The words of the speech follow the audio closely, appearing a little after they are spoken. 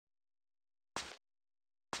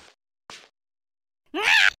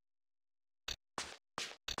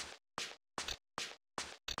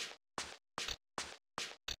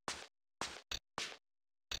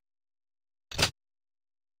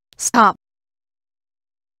Stop.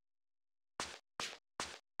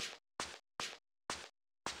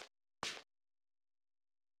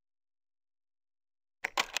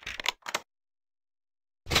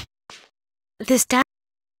 This da-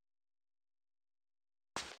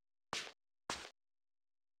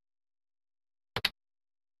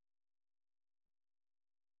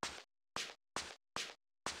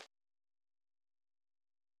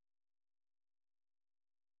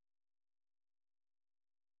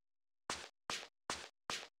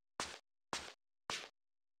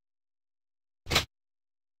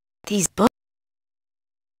 these books.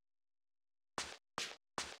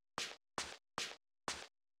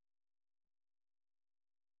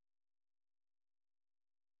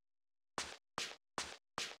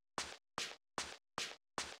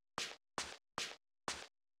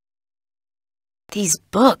 These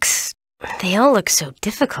books. They all look so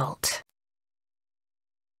difficult.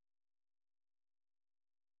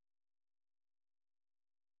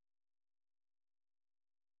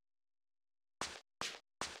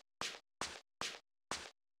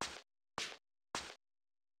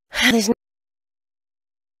 There's no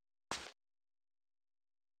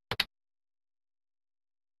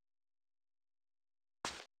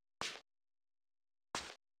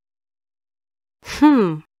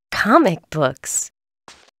comic books.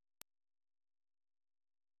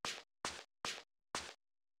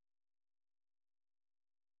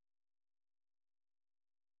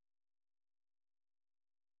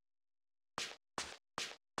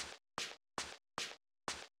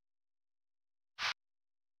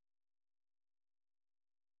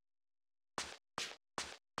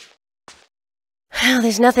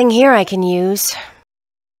 There's nothing here I can use.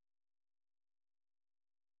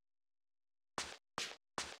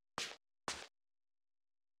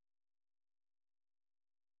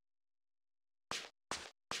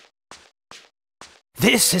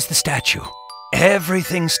 This is the statue.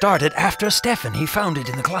 Everything started after Stephanie found it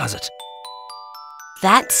in the closet.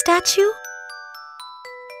 That statue?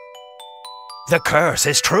 The curse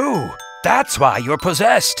is true. That's why you're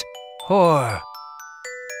possessed. Or...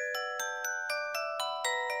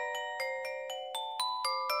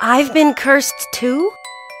 I've been cursed too?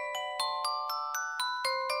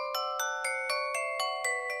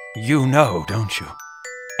 You know, don't you?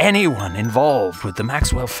 Anyone involved with the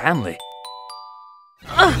Maxwell family.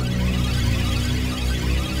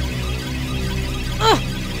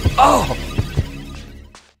 Oh!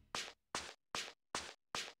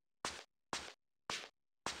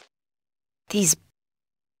 These...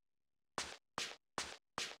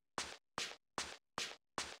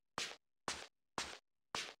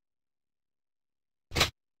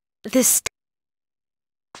 This...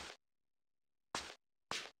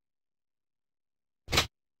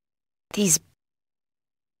 These...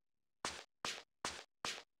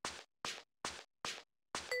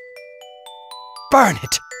 Burn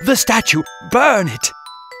it! The statue! Burn it!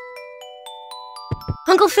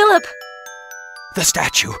 Uncle Philip! The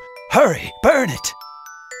statue! Hurry! Burn it!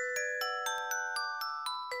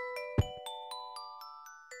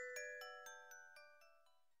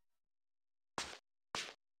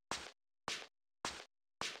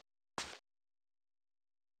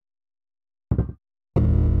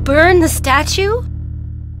 Burn the statue?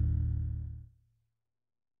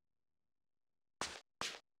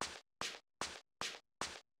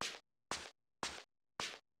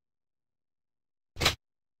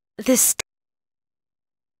 This...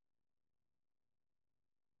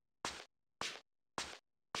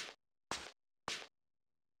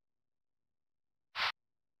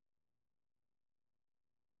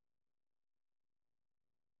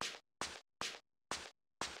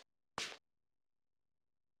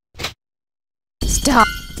 Stop.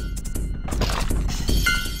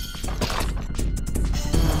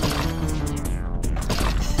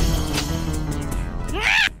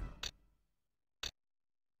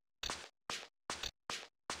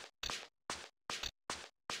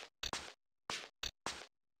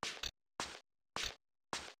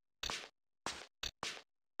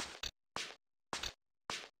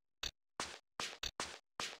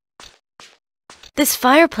 This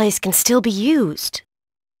fireplace can still be used.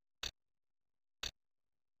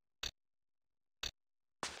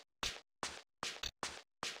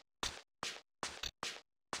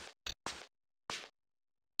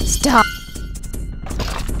 Stop.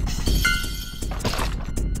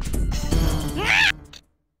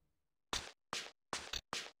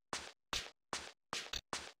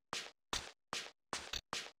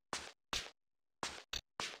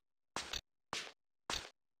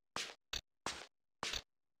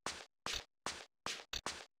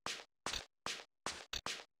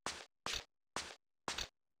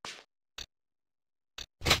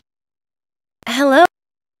 Hello?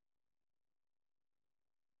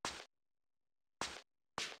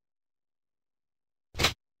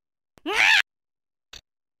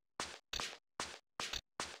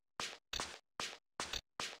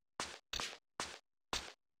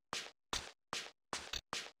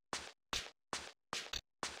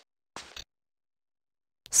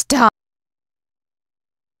 Stop.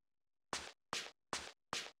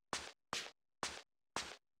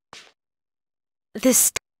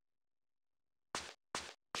 This...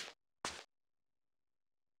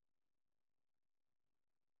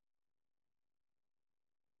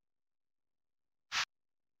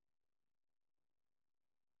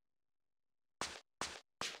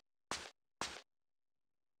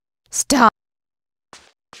 Stop.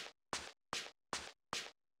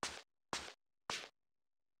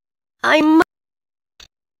 I'm...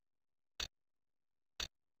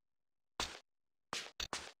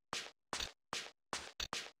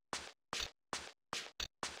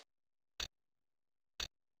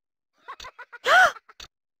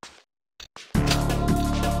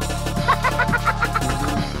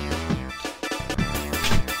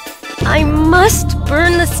 I must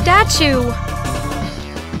burn the statue!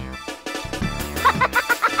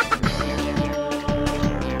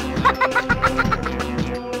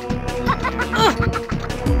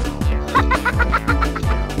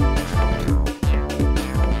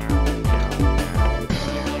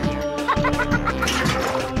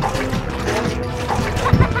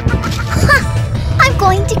 I'm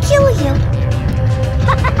going to kill you.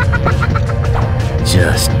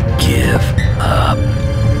 Just give up.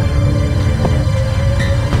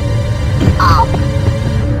 Oh,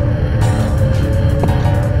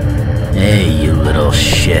 Hey, you little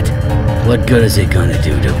shit. What good is it gonna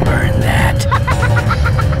do to burn that?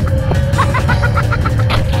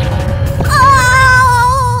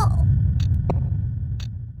 oh!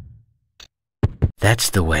 That's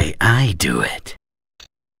the way I do it.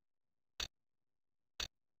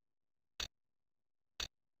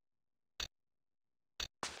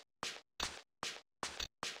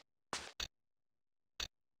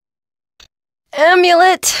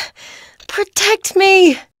 Amulet! Protect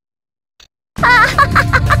me!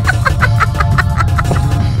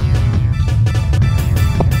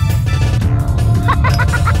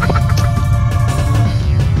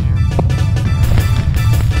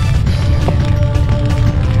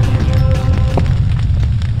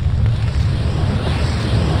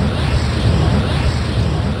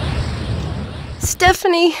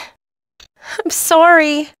 Stephanie, I'm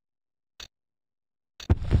sorry.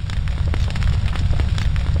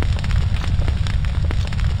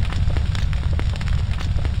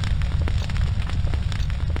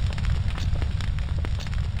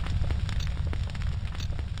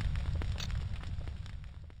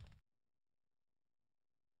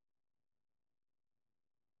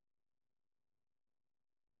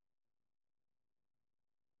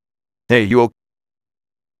 Hey, you okay?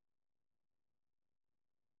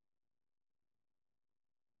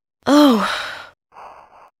 Oh,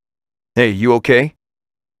 Hey, you okay?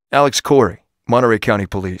 Alex Corey, Monterey County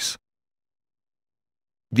Police.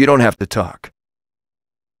 You don't have to talk.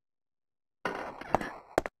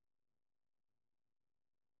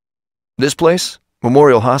 This place?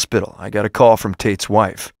 Memorial Hospital. I got a call from Tate's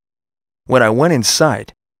wife. When I went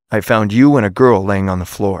inside, I found you and a girl laying on the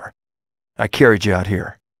floor. I carried you out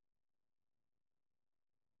here.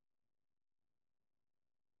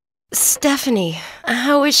 Stephanie,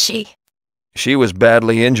 how is she? She was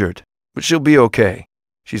badly injured, but she'll be okay.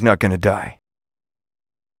 She's not gonna die.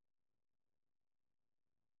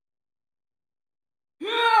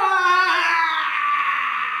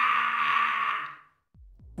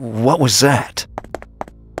 What was that?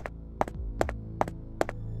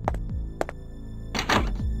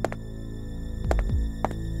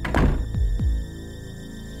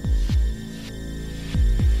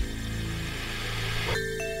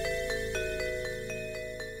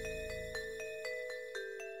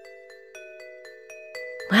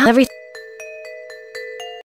 Well, everything...